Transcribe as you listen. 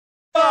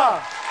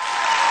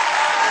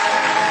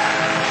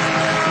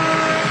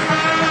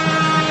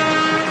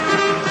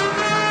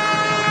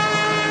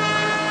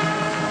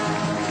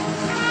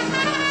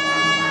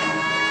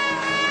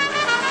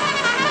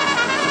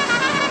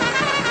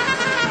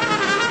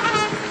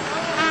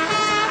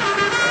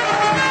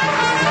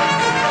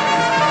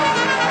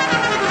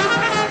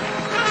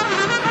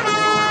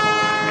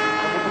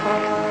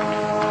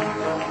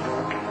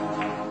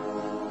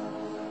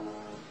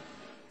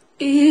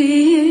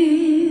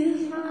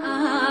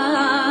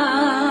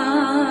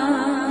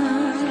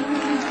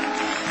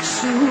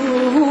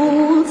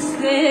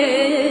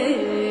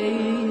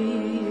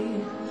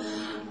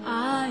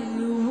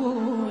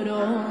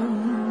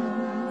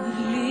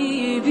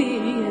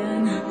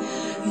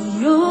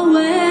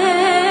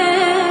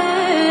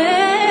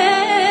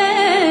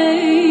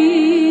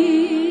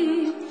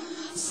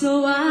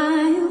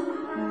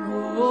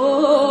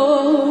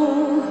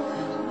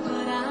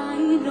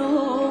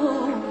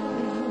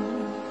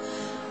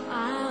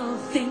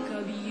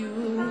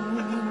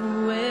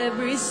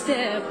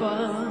step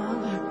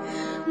of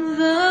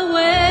the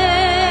way.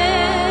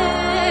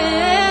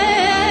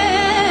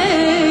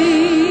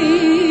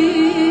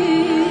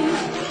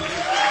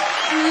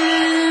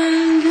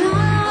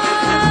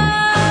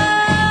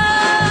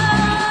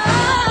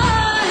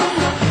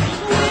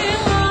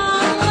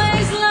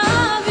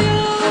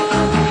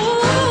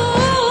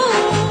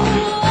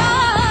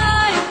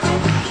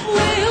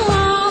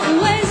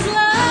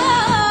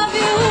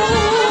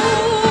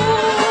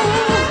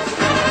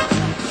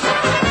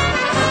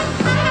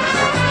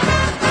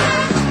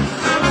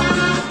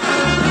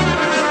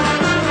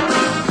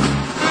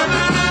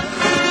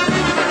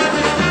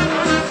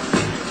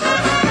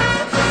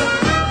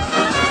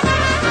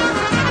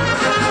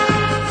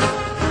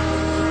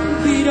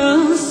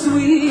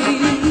 Sweet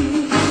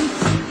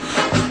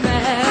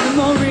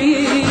memories,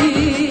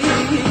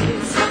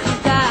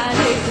 that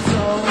is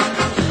all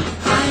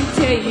I'm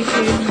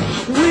taking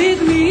with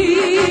me.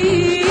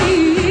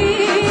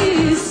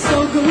 So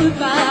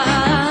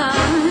goodbye,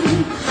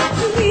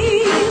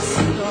 please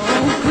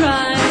don't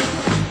cry.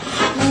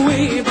 We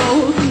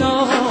both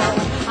know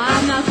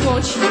I'm not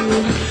what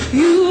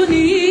you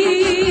need,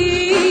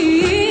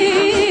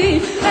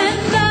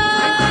 and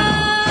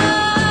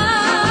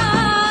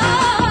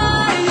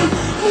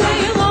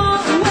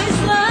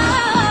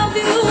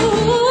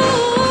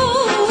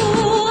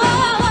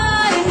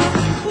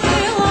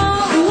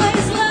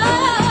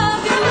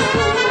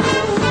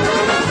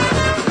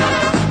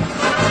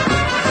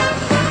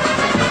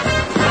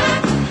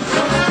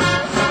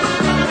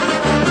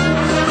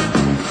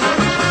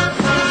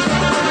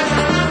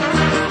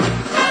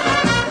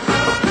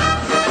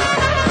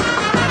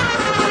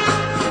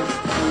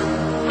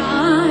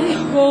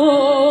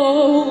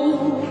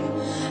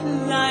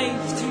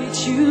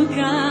you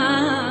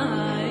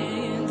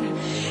kind,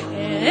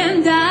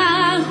 and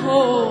I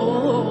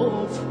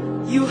hope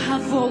you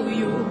have all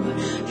you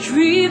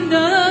dreamed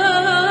of,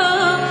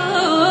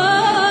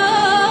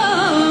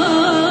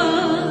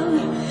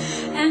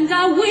 and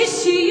I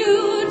wish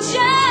you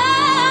joy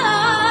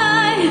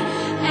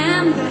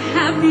and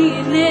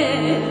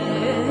happiness.